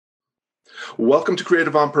Welcome to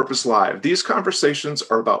Creative on Purpose Live. These conversations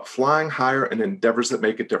are about flying higher and endeavors that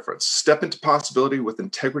make a difference. Step into possibility with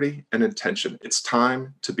integrity and intention. It's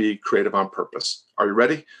time to be creative on purpose. Are you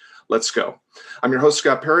ready? Let's go. I'm your host,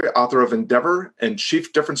 Scott Perry, author of Endeavor and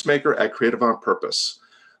chief difference maker at Creative on Purpose.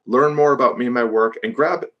 Learn more about me and my work and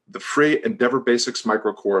grab the free Endeavor Basics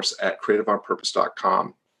micro course at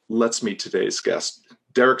creativeonpurpose.com. Let's meet today's guest.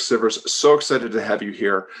 Derek Sivers, so excited to have you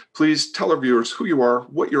here. Please tell our viewers who you are,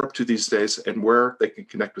 what you're up to these days, and where they can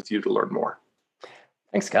connect with you to learn more.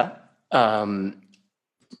 Thanks, Scott. Wow,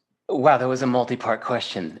 that was a multi-part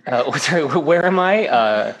question. Sorry, where am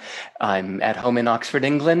I? I'm at home in Oxford,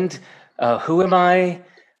 England. Who am I?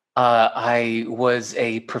 I was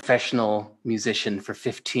a professional musician for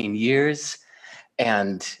 15 years.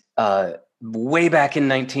 And way back in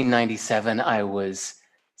 1997, I was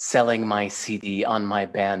selling my CD on my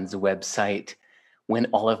band's website when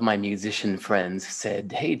all of my musician friends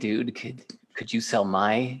said, "Hey, dude, could you sell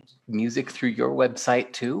my music through your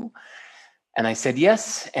website too?" And I said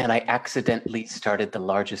yes, and I accidentally started the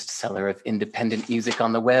largest seller of independent music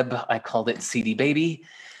on the web. I called it CD Baby.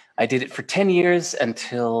 I did it for 10 years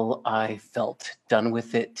until I felt done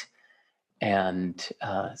with it and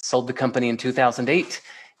sold the company in 2008,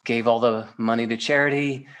 gave all the money to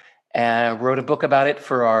charity, and wrote a book about it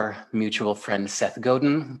for our mutual friend Seth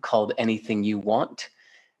Godin called Anything You Want.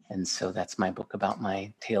 And so that's my book about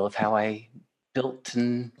my tale of how I built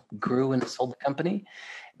and grew and sold the company.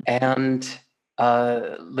 And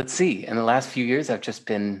let's see, in the last few years, I've just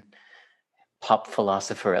been pop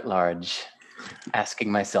philosopher at large, asking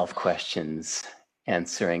myself questions,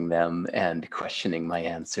 answering them, and questioning my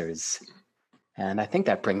answers. And I think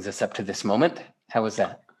that brings us up to this moment. How was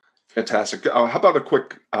that? Fantastic. How about a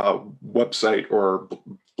quick website or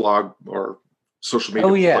blog or social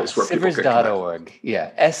media place where people can connect? Sivers.org.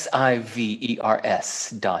 Yeah, SIVERS.org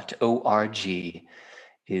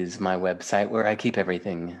is my website where I keep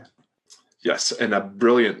everything. Yes, and a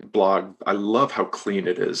brilliant blog. I love how clean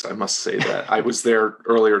it is. I must say that. I was there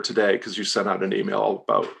earlier today because you sent out an email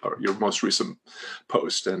about your most recent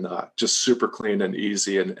post, and just super clean and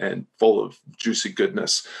easy and full of juicy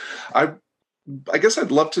goodness. I guess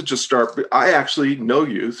I'd love to just start. I actually know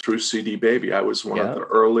you through CD Baby. I was one of the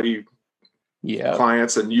early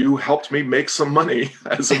clients, and you helped me make some money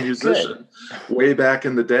as a musician way back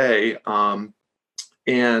in the day.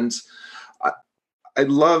 And I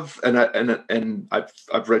love, and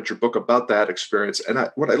I've read your book about that experience.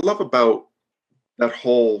 And what I love about that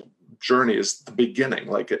whole journey is the beginning.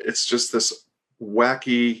 Like it's just this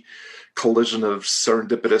wacky collision of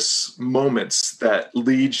serendipitous moments that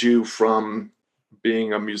lead you from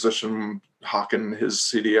being a musician hawking his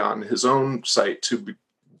CD on his own site to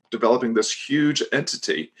developing this huge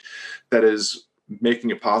entity that is making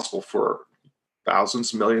it possible for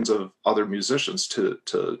thousands, millions of other musicians to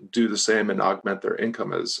do the same and augment their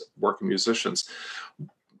income as working musicians.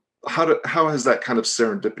 How has that kind of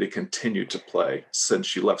serendipity continued to play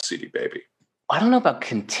since you left CD Baby? I don't know about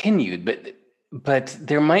continued, but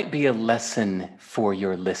there might be a lesson for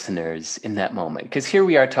your listeners in that moment. Because here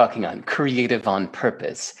we are talking on creative on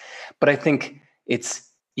purpose. But I think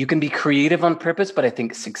you can be creative on purpose, but I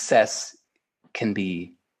think success can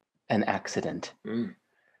be an accident.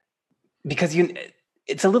 Because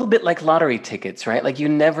it's a little bit like lottery tickets, right? Like you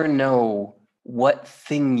never know what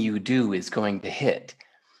thing you do is going to hit.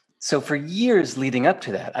 So for years leading up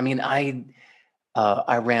to that, I mean, I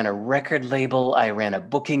ran a record label, I ran a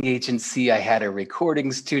booking agency, I had a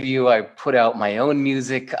recording studio, I put out my own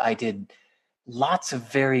music, I did lots of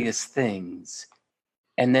various things.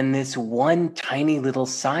 And then this one tiny little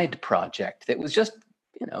side project that was just,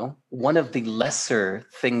 one of the lesser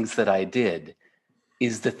things that I did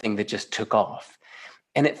is the thing that just took off.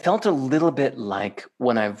 And it felt a little bit like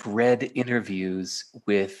when I've read interviews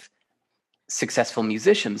with successful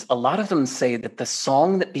musicians, a lot of them say that the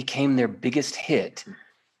song that became their biggest hit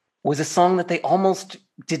was a song that they almost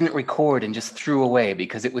didn't record and just threw away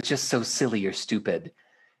because it was just so silly or stupid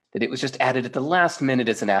that it was just added at the last minute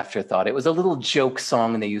as an afterthought. It was a little joke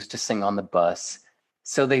song they used to sing on the bus.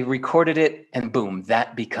 So they recorded it and boom,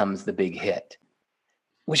 that becomes the big hit.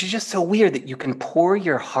 Which is just so weird that you can pour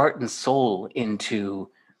your heart and soul into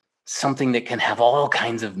something that can have all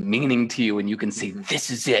kinds of meaning to you, and you can say,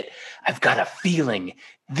 this is it. I've got a feeling.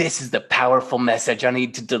 This is the powerful message I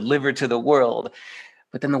need to deliver to the world.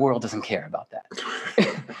 But then the world doesn't care about that.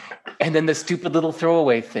 And then the stupid little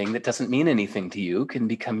throwaway thing that doesn't mean anything to you can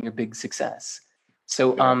become your big success.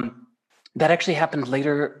 So that actually happened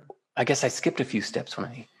later. I guess I skipped a few steps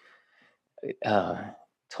when I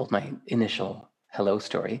told my initial hello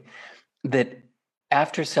story, that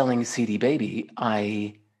after selling CD Baby,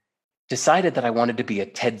 I decided that I wanted to be a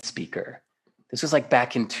TED speaker. This was like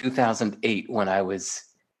back in 2008 when I was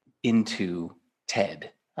into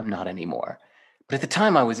TED. I'm not anymore. But at the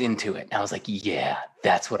time I was into it. And I was like, yeah,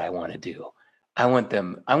 that's what I want to do. I want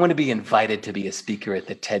to be invited to be a speaker at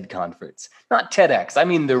the TED conference, not TEDx. I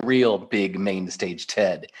mean, the real big main stage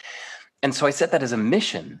TED. And so I set that as a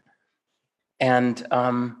mission. And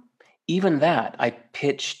even that, I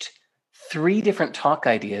pitched 3 different talk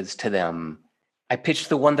ideas to them. I pitched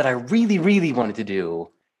the one that I really, really wanted to do.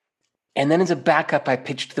 And then as a backup, I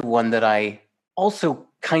pitched the one that I also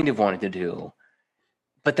kind of wanted to do.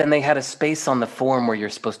 But then they had a space on the form where you're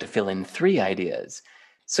supposed to fill in 3 ideas.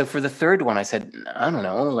 So for the third one, I said, I don't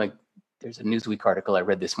know, like there's a Newsweek article I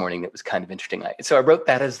read this morning that was kind of interesting. So I wrote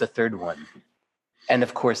that as the third one. And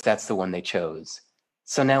of course, that's the one they chose.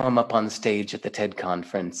 So now I'm up on stage at the TED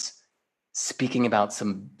conference speaking about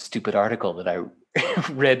some stupid article that I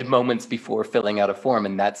read moments before filling out a form.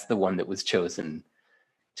 And that's the one that was chosen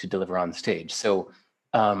to deliver on stage. So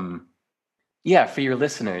yeah, for your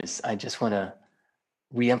listeners, I just want to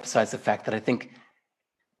reemphasize the fact that I think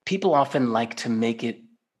people often like to make it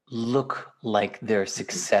look like their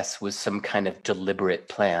success was some kind of deliberate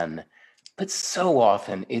plan, but so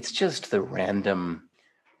often it's just the random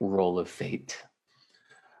roll of fate.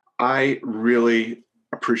 I really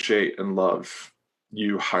appreciate and love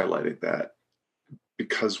you highlighting that,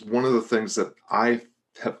 because one of the things that I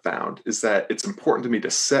have found is that it's important to me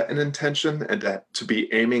to set an intention and to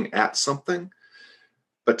be aiming at something,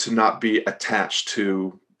 but to not be attached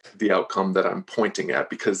to the outcome that I'm pointing at,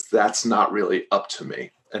 because that's not really up to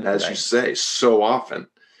me. And as you say, so often,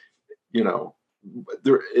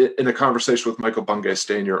 there, in a conversation with Michael Bungay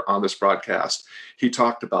Stanier on this broadcast, he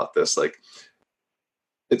talked about this. Like,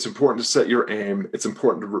 it's important to set your aim. It's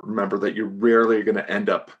important to remember that you're rarely going to end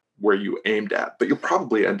up where you aimed at, but you'll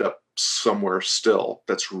probably end up somewhere still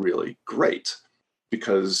that's really great,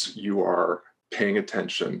 because you are paying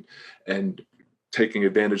attention and taking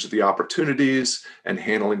advantage of the opportunities and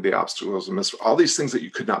handling the obstacles and all these things that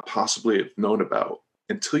you could not possibly have known about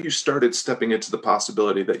until you started stepping into the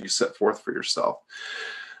possibility that you set forth for yourself.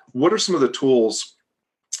 What are some of the tools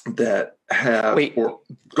that have... Go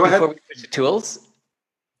ahead. Before we switch to tools,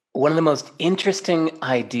 one of the most interesting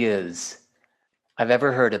ideas I've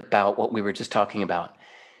ever heard about what we were just talking about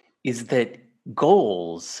is that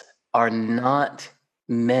goals are not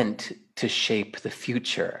meant to shape the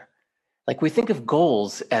future. Like, we think of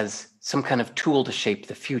goals as some kind of tool to shape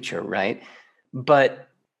the future, right? But,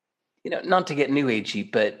 not to get new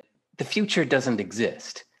agey, but the future doesn't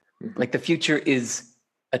exist. Mm-hmm. Like, the future is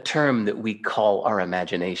a term that we call our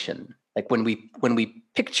imagination. Like, when we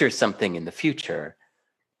picture something in the future,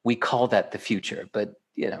 we call that the future. But,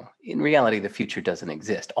 in reality, the future doesn't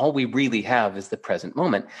exist. All we really have is the present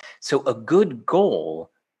moment. So a good goal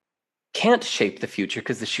can't shape the future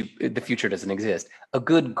because the future doesn't exist. A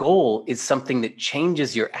good goal is something that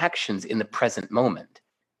changes your actions in the present moment.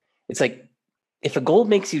 It's like, if a goal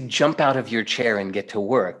makes you jump out of your chair and get to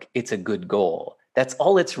work, it's a good goal. That's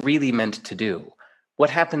all it's really meant to do. What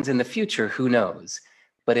happens in the future, who knows?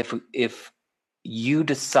 But if you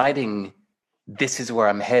deciding this is where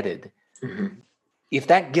I'm headed, mm-hmm. if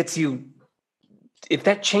that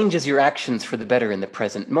changes your actions for the better in the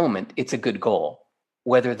present moment, it's a good goal.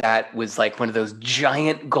 Whether that was like one of those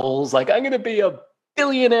giant goals, like I'm going to be a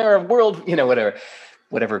billionaire of world,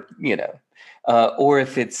 whatever, or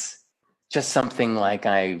if it's just something like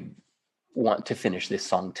I want to finish this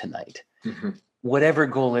song tonight. Mm-hmm. Whatever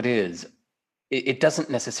goal it is, it doesn't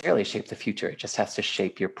necessarily shape the future. It just has to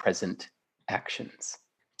shape your present actions.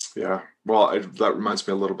 Yeah. Well, that reminds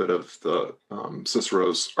me a little bit of the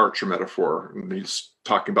Cicero's archer metaphor. And he's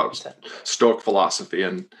talking about Stoic philosophy,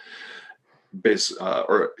 and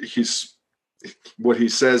what he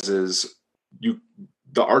says is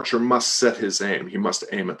the archer must set his aim. He must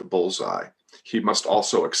aim at the bullseye. He must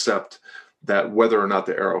also accept that whether or not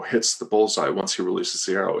the arrow hits the bullseye once he releases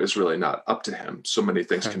the arrow is really not up to him. So many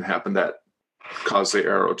things can happen that cause the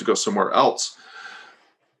arrow to go somewhere else.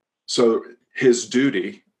 So his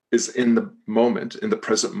duty is in the moment, in the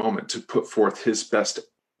present moment, to put forth his best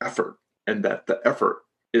effort, and that the effort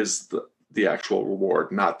is the actual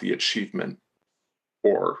reward, not the achievement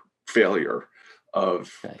or failure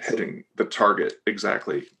of hitting the target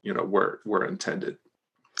exactly, where intended.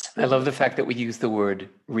 I love the fact that we use the word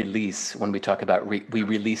release when we talk about we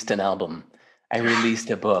released an album. I released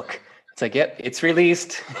a book. It's like, yep, it's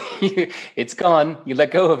released. It's gone. You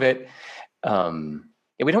let go of it.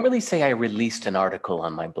 We don't really say I released an article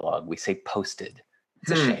on my blog. We say posted.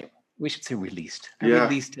 It's a shame. We should say released. I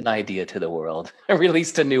released an idea to the world. I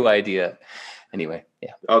released a new idea. Anyway,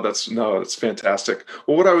 yeah. Oh, that's fantastic.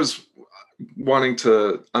 Well, what I was wanting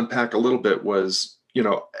to unpack a little bit was,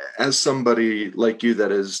 as somebody like you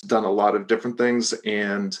that has done a lot of different things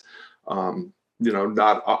and,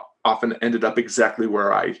 not often ended up exactly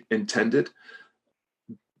where I intended.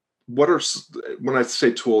 When I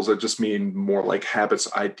say tools, I just mean more like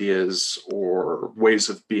habits, ideas, or ways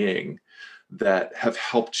of being that have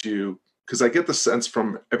helped you. Because I get the sense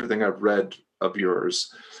from everything I've read of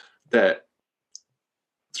yours that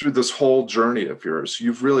through this whole journey of yours,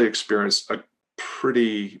 you've really experienced a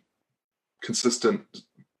pretty consistent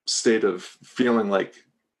state of feeling like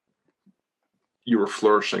you were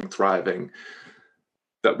flourishing, thriving,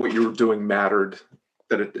 that what you were doing mattered,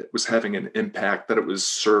 that it was having an impact, that it was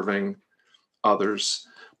serving others.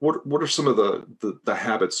 What are some of the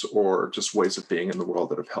habits or just ways of being in the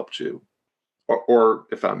world that have helped you? Or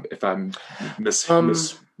if I'm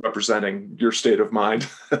misrepresenting your state of mind,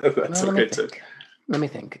 that's well, okay too. Let me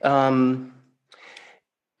think.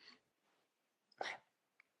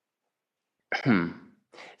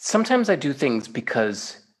 Sometimes I do things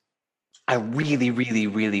because I really, really,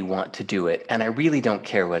 really want to do it, and I really don't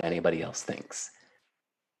care what anybody else thinks.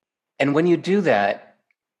 And when you do that,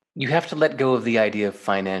 you have to let go of the idea of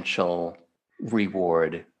financial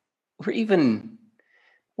reward, or even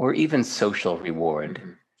social reward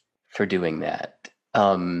Mm-hmm. for doing that.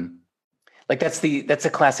 Like that's a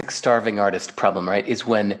classic starving artist problem, right? Is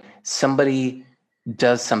when somebody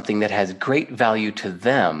does something that has great value to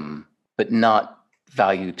them, but not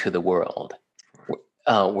value to the world.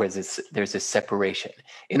 Whereas there's a separation.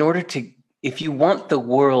 In order to, if you want the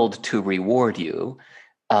world to reward you,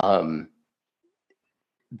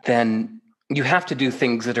 then you have to do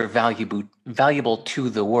things that are valuable to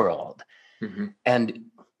the world. Mm-hmm. And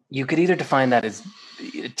you could either define that as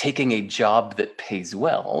taking a job that pays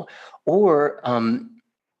well, or on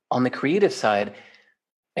the creative side,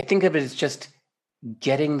 I think of it as just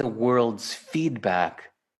getting the world's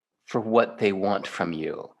feedback for what they want from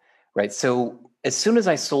you, right? So as soon as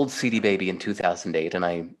I sold CD Baby in 2008 and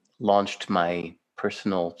I launched my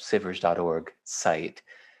personal sivers.org site,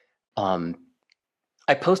 I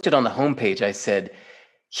posted on the homepage, I said,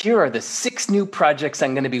 here are the 6 new projects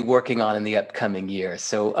I'm going to be working on in the upcoming year.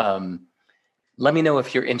 So let me know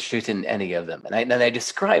if you're interested in any of them. And I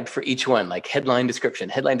described for each one, like headline description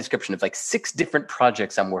of like 6 different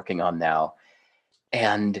projects I'm working on now.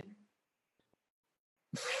 And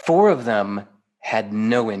 4 of them had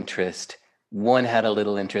no interest. 1 had a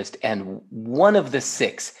little interest. And 1 of the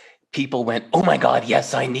 6, people went, oh my God,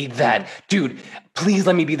 yes, I need that. Dude, please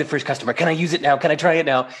let me be the first customer. Can I use it now? Can I try it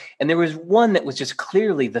now? And there was 1 that was just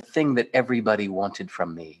clearly the thing that everybody wanted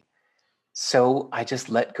from me. So I just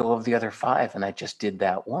let go of the other 5 and I just did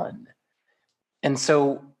that 1. And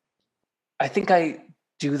so I think I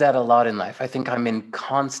do that a lot in life. I think I'm in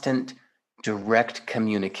constant direct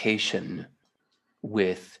communication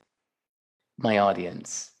with my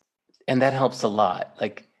audience. And that helps a lot.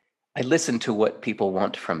 Like I listen to what people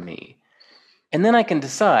want from me. And then I can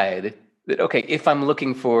decide that, okay, if I'm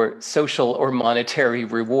looking for social or monetary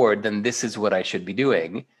reward, then this is what I should be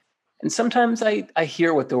doing. And sometimes I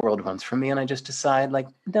hear what the world wants from me and I just decide like,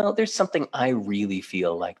 no, there's something I really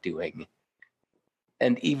feel like doing.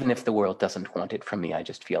 And even if the world doesn't want it from me, I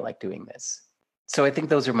just feel like doing this. So I think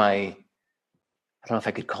those are my, I don't know if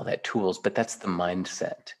I could call that tools, but that's the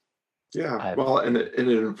mindset. Yeah, well, and it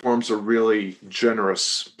informs a really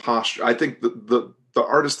generous posture. I think the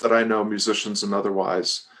artists that I know, musicians and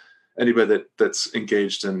otherwise, anybody that's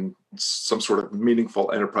engaged in some sort of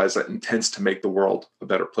meaningful enterprise that intends to make the world a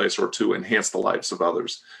better place or to enhance the lives of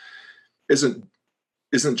others, isn't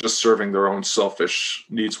just serving their own selfish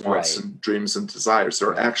needs, wants, Right. and dreams and desires.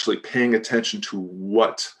 They're actually paying attention to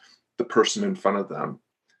what the person in front of them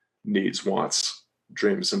needs, wants,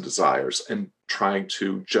 dreams, and desires, and trying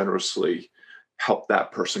to generously help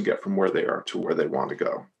that person get from where they are to where they want to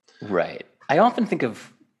go. Right. I often think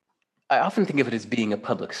of it as being a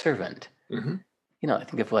public servant. Mm-hmm. I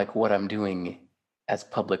think of like what I'm doing as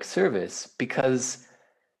public service, because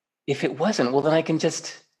if it wasn't, well, then I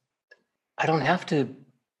don't have to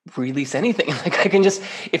release anything. Like I can just,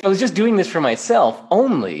 if I was just doing this for myself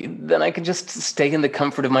only, then I can just stay in the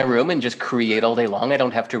comfort of my room and just create all day long. I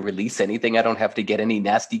don't have to release anything. I don't have to get any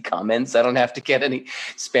nasty comments. I don't have to get any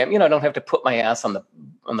spam. I don't have to put my ass on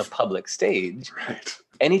the public stage. Right.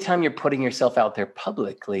 Anytime you're putting yourself out there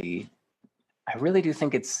publicly, I really do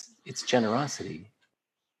think it's generosity.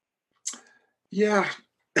 Yeah,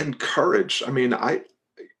 and courage. I mean,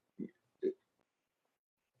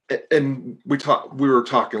 we were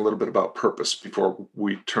talking a little bit about purpose before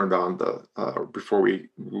we turned on before we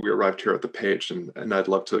arrived here at the page, and I'd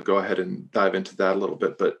love to go ahead and dive into that a little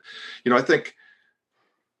bit. But I think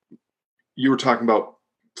you were talking about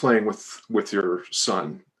playing with your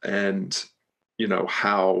son, and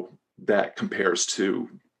how that compares to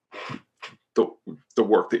the the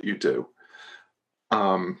work that you do,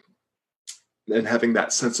 um, and having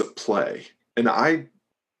that sense of play. And I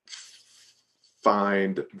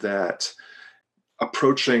find that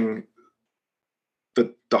approaching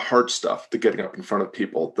the hard stuff, the getting up in front of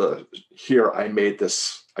people, the here, I made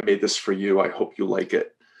this for you, I hope you like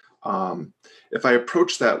it. If I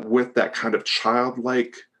approach that with that kind of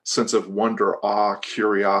childlike sense of wonder, awe,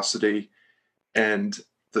 curiosity, and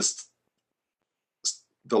this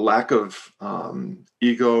the lack of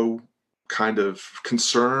ego kind of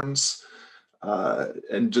concerns,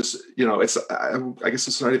 and just it's I guess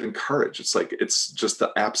it's not even courage. It's like it's just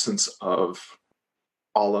the absence of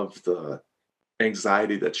all of the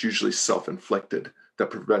anxiety that's usually self-inflicted that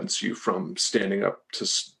prevents you from standing up to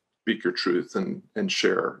speak your truth and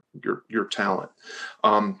share your talent.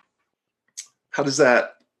 Um, how does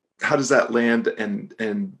that land? And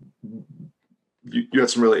you had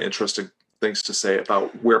some really interesting things to say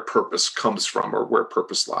about where purpose comes from or where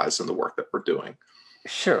purpose lies in the work that we're doing.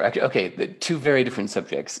 Sure. Okay. The two very different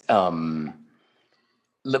subjects. But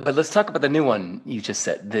let's talk about the new one you just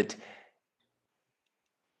said. That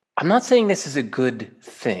I'm not saying this is a good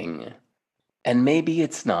thing, and maybe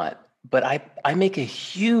it's not, but I make a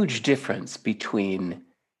huge difference between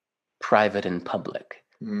private and public.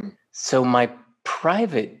 Mm. So my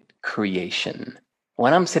private creation,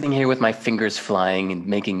 when I'm sitting here with my fingers flying and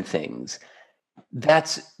making things,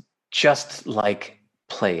 that's just like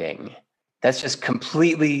playing. That's just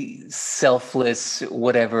completely selfless,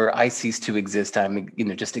 whatever. I cease to exist. I'm,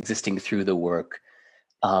 just existing through the work,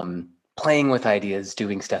 playing with ideas,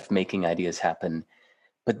 doing stuff, making ideas happen.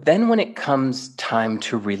 But then when it comes time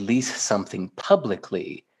to release something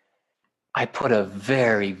publicly, I put a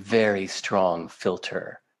very, very strong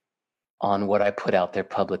filter on what I put out there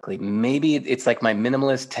publicly. Maybe it's like my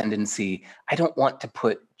minimalist tendency. I don't want to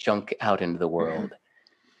put junk out into the world. Mm-hmm.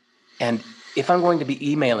 And if I'm going to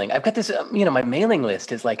be emailing, I've got this, my mailing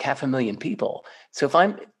list is like 500,000 people. So if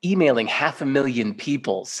I'm emailing 500,000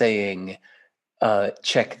 people saying,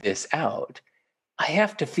 check this out, I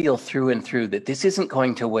have to feel through and through that this isn't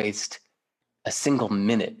going to waste a single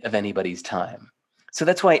minute of anybody's time. So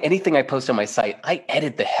that's why anything I post on my site, I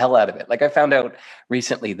edit the hell out of it. Like I found out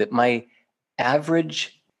recently that an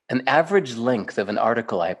average length of an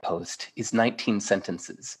article I post is 19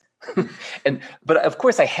 sentences. But of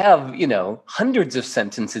course I have, hundreds of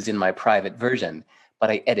sentences in my private version, but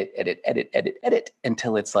I edit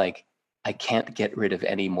until it's like, I can't get rid of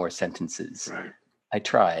any more sentences. Right. I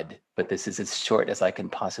tried, but this is as short as I can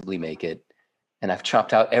possibly make it. And I've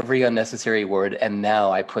chopped out every unnecessary word, and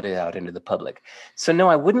now I put it out into the public. So no,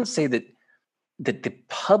 I wouldn't say that the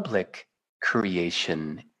public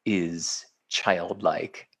creation is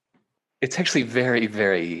childlike. It's actually very,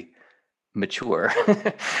 very mature.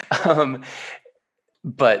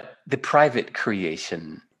 But the private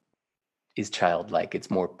creation is childlike. It's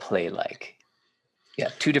more play-like. Yeah,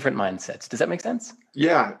 two different mindsets. Does that make sense?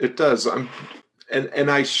 Yeah, it does.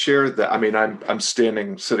 And I share that. I mean, I'm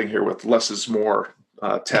sitting here with less is more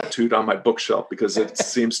tattooed on my bookshelf because it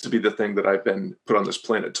seems to be the thing that I've been put on this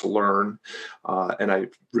planet to learn, and I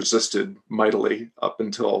resisted mightily up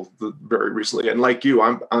until very recently. And like you,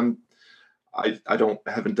 I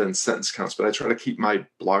haven't done sentence counts, but I try to keep my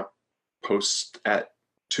blog posts at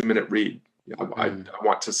 2-minute read. I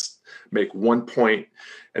want to make one point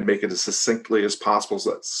and make it as succinctly as possible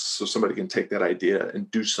so somebody can take that idea and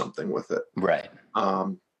do something with it. Right.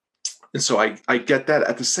 And so I get that.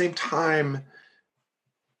 At the same time,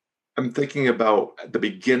 I'm thinking about the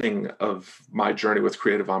beginning of my journey with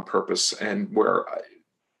Creative on Purpose and where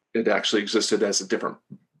it actually existed as a different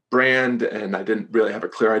brand, and I didn't really have a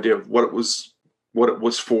clear idea of what it was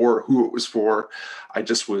for, who it was for. I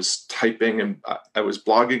just was typing and I was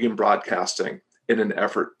blogging and broadcasting in an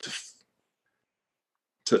effort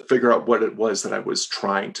to figure out what it was that I was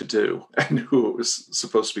trying to do and who it was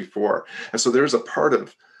supposed to be for. And so there's a part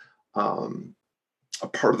of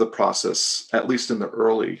the process, at least in the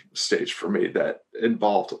early stage for me, that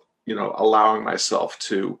involved, allowing myself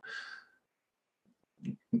to,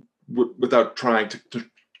 without trying to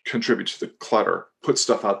contribute to the clutter, put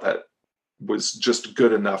stuff out that was just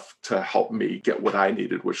good enough to help me get what I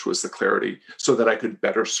needed, which was the clarity, so that I could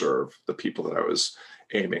better serve the people that I was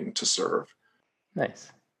aiming to serve. Nice.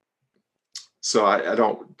 So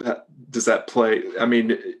does that play? I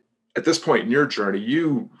mean, at this point in your journey,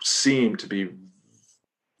 you seem to be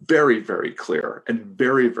very, very clear and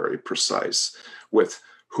very, very precise with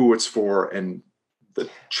who it's for and the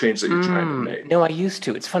change that you're trying to make. No, I used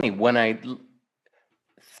to. It's funny, when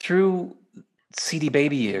through CD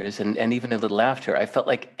Baby years and even a little after, I felt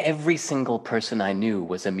like every single person I knew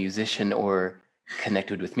was a musician or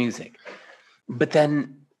connected with music. But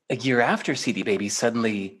then a year after CD Baby,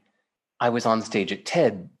 suddenly I was on stage at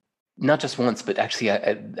TED, not just once, but actually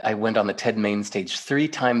I went on the TED main stage 3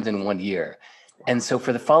 times in 1 year. And so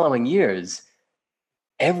for the following years,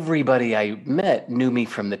 everybody I met knew me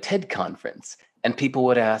from the TED conference. And people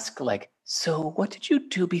would ask, like, so what did you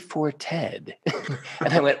do before TED?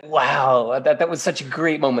 And I went, wow, that was such a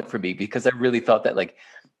great moment for me, because I really thought that like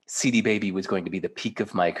CD Baby was going to be the peak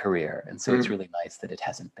of my career. And so it's really nice that it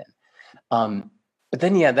hasn't been. But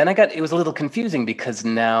then, then it was a little confusing, because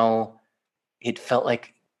now it felt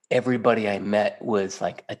like everybody I met was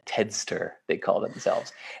like a TEDster, they call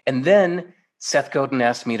themselves. And then Seth Godin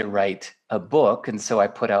asked me to write a book. And so I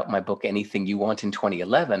put out my book, Anything You Want, in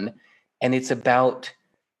 2011. And it's about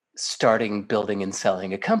starting, building, and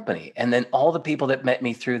selling a company. And then all the people that met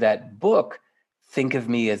me through that book think of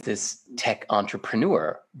me as this tech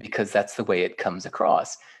entrepreneur, because that's the way it comes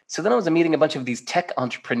across. So then I was meeting a bunch of these tech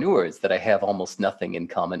entrepreneurs that I have almost nothing in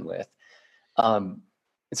common with. And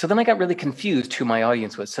so then I got really confused who my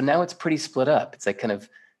audience was. So now it's pretty split up. It's like kind of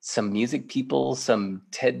some music people, some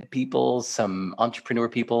TED people, some entrepreneur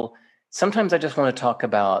people. Sometimes I just want to talk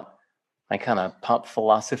about my kind of pop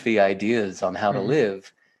philosophy ideas on how to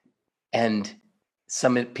live. And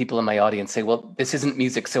some people in my audience say, well, this isn't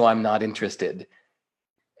music, so I'm not interested.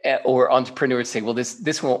 Or entrepreneurs say, well,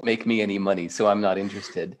 this won't make me any money, so I'm not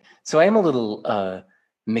interested. So I am a little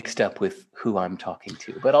mixed up with who I'm talking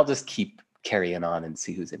to, but I'll just keep carrying on and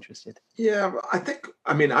see who's interested. Yeah,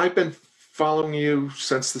 I mean, I've been following you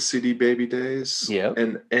since the CD Baby days. Yeah.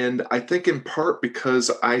 And I think in part because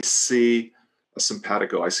I see a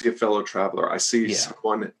simpatico, I see a fellow traveler, I see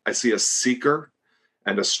someone, I see a seeker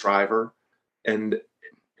and a striver. And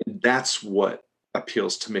that's what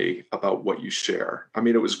appeals to me about what you share. I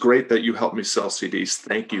mean, it was great that you helped me sell CDs.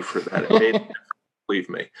 Thank you for that. It made believe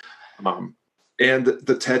me. And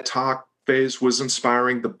the TED Talk phase was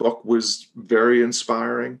inspiring. The book was very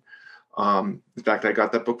inspiring. In fact, I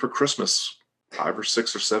got that book for Christmas 5 or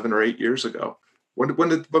 6 or 7 or 8 years ago. When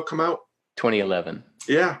did the book come out? 2011.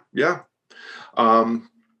 Yeah.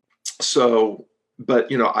 So, but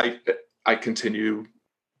I continue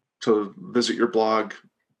to visit your blog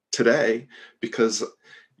today because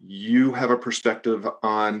you have a perspective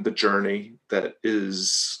on the journey that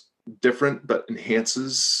is different but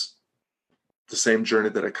enhances the same journey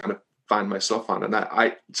that I kind of find myself on. And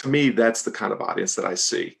I to me, that's the kind of audience that I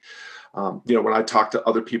see. When I talk to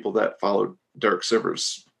other people that follow Derek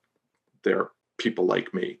Sivers, they're people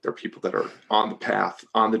like me. They're people that are on the path,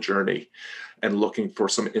 on the journey, and looking for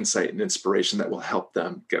some insight and inspiration that will help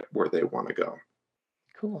them get where they want to go.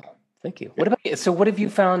 Cool. Thank you. What about you? So what have you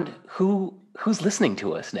found? Who's listening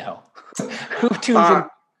to us now? Who tunes in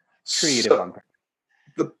creative on purpose?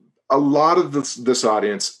 A lot of this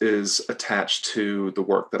audience is attached to the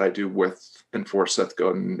work that I do with and for Seth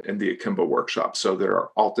Godin and the Akimbo Workshop. So there are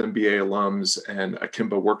Alt MBA alums and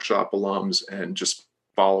Akimbo Workshop alums and just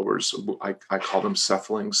followers. I call them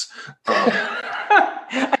Sethlings.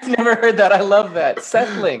 I've never heard that. I love that.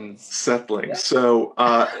 Sethlings. Yeah. So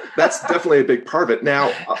that's definitely a big part of it.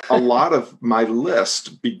 Now, a lot of my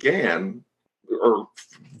list began or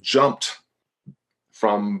jumped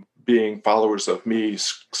from being followers of me,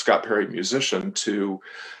 Scott Perry musician, to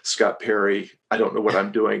Scott Perry, I don't know what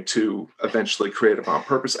I'm doing, to eventually Creative on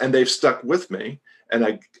Purpose. And they've stuck with me. And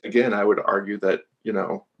I would argue that,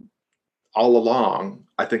 all along,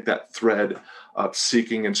 I think that thread of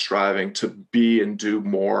seeking and striving to be and do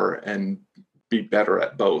more and be better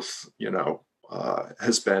at both,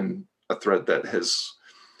 has been a thread that has,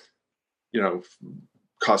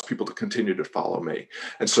 caused people to continue to follow me.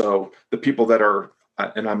 And so the people that are,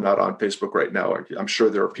 and I'm not on Facebook right now, I'm sure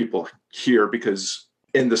there are people here because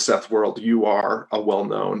in the Seth world, you are a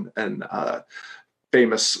well-known and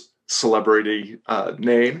famous celebrity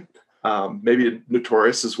name, maybe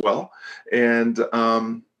notorious as well. And,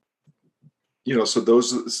 so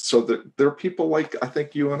there are people like, I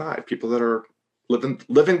think you and I, people that are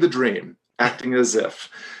living the dream, acting as if,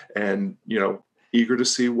 and, eager to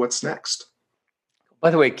see what's next. By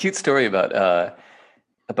the way, cute story about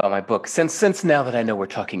my book. Since now that I know we're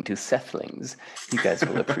talking to Sethlings, you guys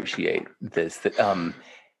will appreciate this. That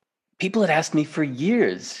people had asked me for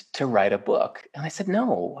years to write a book, and I said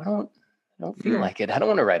no. I don't feel like it. I don't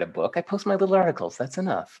want to write a book. I post my little articles. That's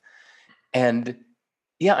enough. And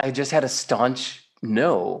I just had a staunch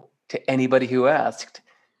no to anybody who asked.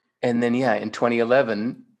 And then in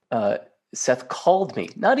 2011, Seth called me,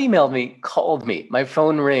 not emailed me, called me. My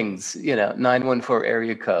phone rings, 914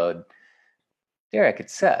 area code. Derek,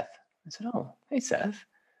 it's Seth. said, oh, hey, Seth.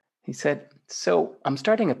 He said, so I'm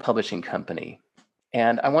starting a publishing company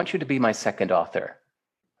and I want you to be my second author.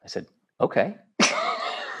 I said, okay.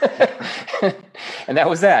 And that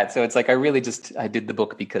was that. So it's like, I did the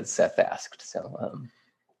book because Seth asked. So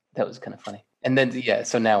that was kind of funny. And then, yeah,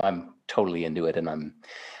 so now I'm totally into it and I'm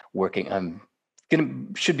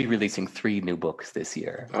should be releasing 3 new books this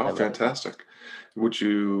year. Oh, fantastic. Would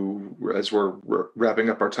you, as we're wrapping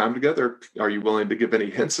up our time together, are you willing to give any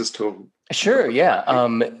hints as to? Sure, yeah.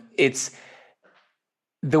 It's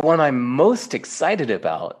the one I'm most excited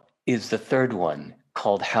about is the 3rd one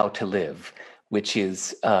called How to Live, which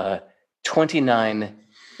is 29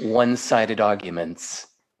 one-sided arguments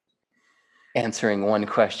answering one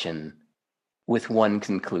question with one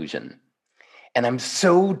conclusion. And I'm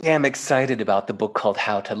so damn excited about the book called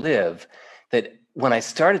How to Live that when I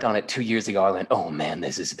started on it 2 years ago, I went, oh man,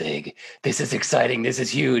 this is big. This is exciting. This is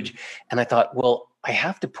huge. And I thought, well, I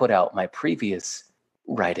have to put out my previous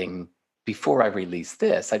writing before I release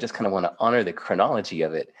this. I just kind of want to honor the chronology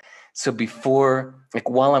of it. So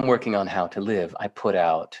while I'm working on How to Live, I put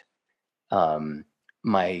out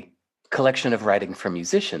my collection of writing for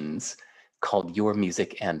musicians called Your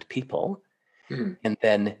Music and People. Mm-hmm. And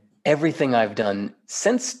then everything I've done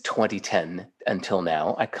since 2010 until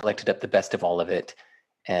now, I collected up the best of all of it,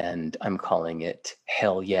 and I'm calling it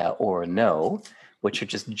Hell Yeah or No, which are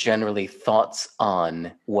just generally thoughts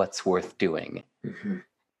on what's worth doing. Mm-hmm.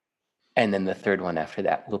 And then the 3rd one after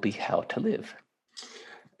that will be How to Live.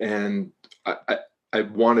 And I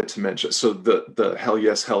wanted to mention, so the Hell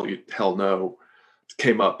Yes, Hell No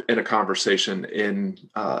came up in a conversation in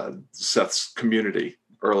Seth's community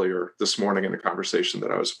earlier this morning in a conversation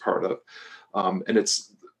that I was a part of. And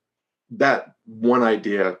it's that one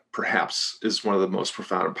idea perhaps is one of the most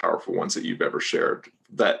profound and powerful ones that you've ever shared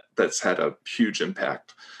that's had a huge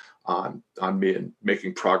impact on me and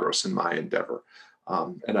making progress in my endeavor.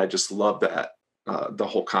 And I just love that, the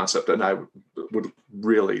whole concept. And I would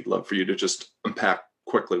really love for you to just unpack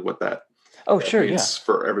quickly what that means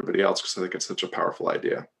for everybody else, because I think it's such a powerful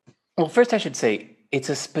idea. Well, first I should say it's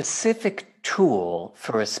a specific tool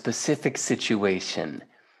for a specific situation.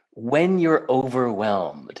 When you're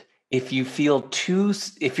overwhelmed, if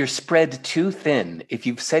you're spread too thin, if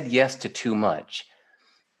you've said yes to too much,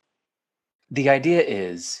 the idea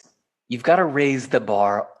is you've got to raise the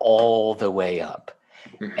bar all the way up.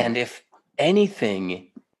 Mm-hmm. And if anything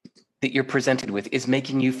that you're presented with is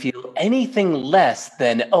making you feel anything less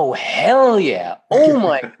than, oh, hell yeah, oh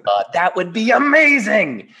my God, that would be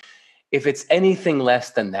amazing. If it's anything less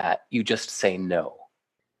than that, you just say no.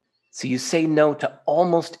 So you say no to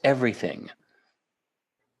almost everything.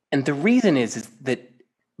 And the reason is that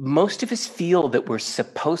most of us feel that we're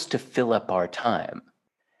supposed to fill up our time.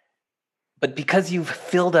 But because you've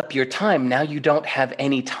filled up your time, now you don't have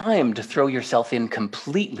any time to throw yourself in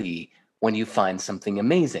completely when you find something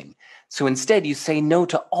amazing. So instead, you say no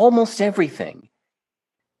to almost everything.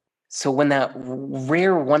 So when that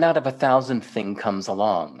rare 1 out of 1,000 thing comes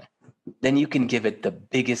along, then you can give it the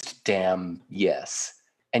biggest damn yes.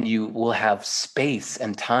 And you will have space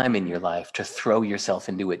and time in your life to throw yourself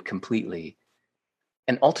into it completely.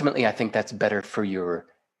 And ultimately, I think that's better for your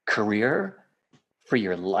career, for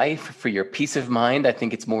your life, for your peace of mind. I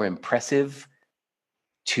think it's more impressive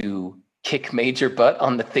to kick major butt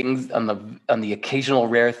on the things, on the occasional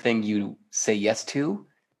rare thing you say yes to,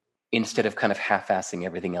 instead of kind of half-assing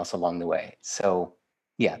everything else along the way. So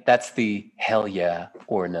yeah, that's the hell yeah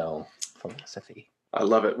or no philosophy. I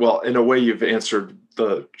love it. Well, in a way, you've answered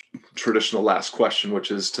the traditional last question,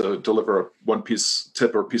 which is to deliver a one-piece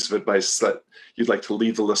tip or piece of advice that you'd like to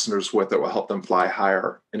leave the listeners with that will help them fly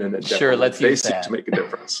higher in an endeavor. Sure, let's use that to make a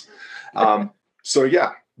difference. So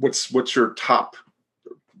yeah, what's your top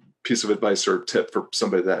piece of advice or tip for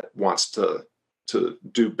somebody that wants to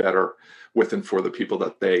do better with and for the people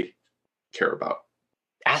that they care about?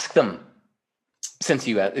 Ask them. Since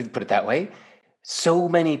you put it that way, so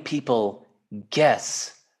many people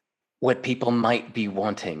guess what people might be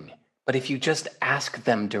wanting. But if you just ask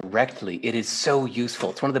them directly, it is so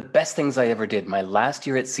useful. It's one of the best things I ever did. My last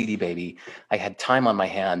year at CD Baby, I had time on my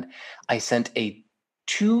hand. I sent a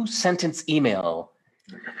 2-sentence email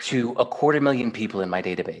to 250,000 people in my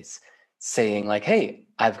database saying like, hey,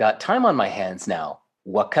 I've got time on my hands now.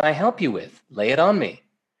 What can I help you with? Lay it on me.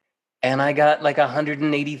 And I got like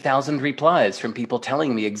 180,000 replies from people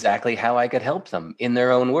telling me exactly how I could help them in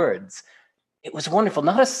their own words. It was wonderful.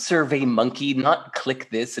 Not a survey monkey, not click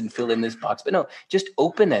this and fill in this box, but no, just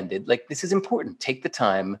open-ended. Like, this is important. Take the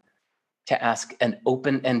time to ask an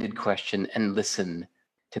open-ended question and listen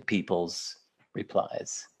to people's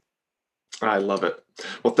replies. I love it.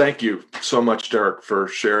 Well, thank you so much, Derek, for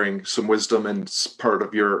sharing some wisdom and part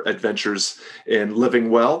of your adventures in living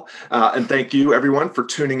well. And thank you, everyone, for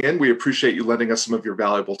tuning in. We appreciate you lending us some of your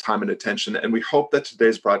valuable time and attention. And we hope that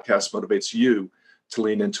today's broadcast motivates you to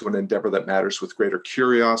lean into an endeavor that matters with greater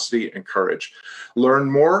curiosity and courage. Learn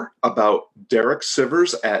more about Derek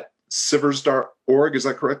Sivers at sivers.org. Is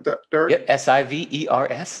that correct, Derek? Yep,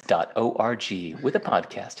 SIVERS.org, with a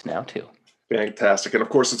podcast now, too. Fantastic. And of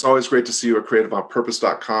course, it's always great to see you at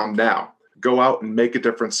creativeonpurpose.com. Now, go out and make a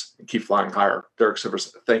difference and keep flying higher. Derek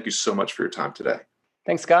Sivers, thank you so much for your time today.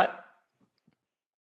 Thanks, Scott.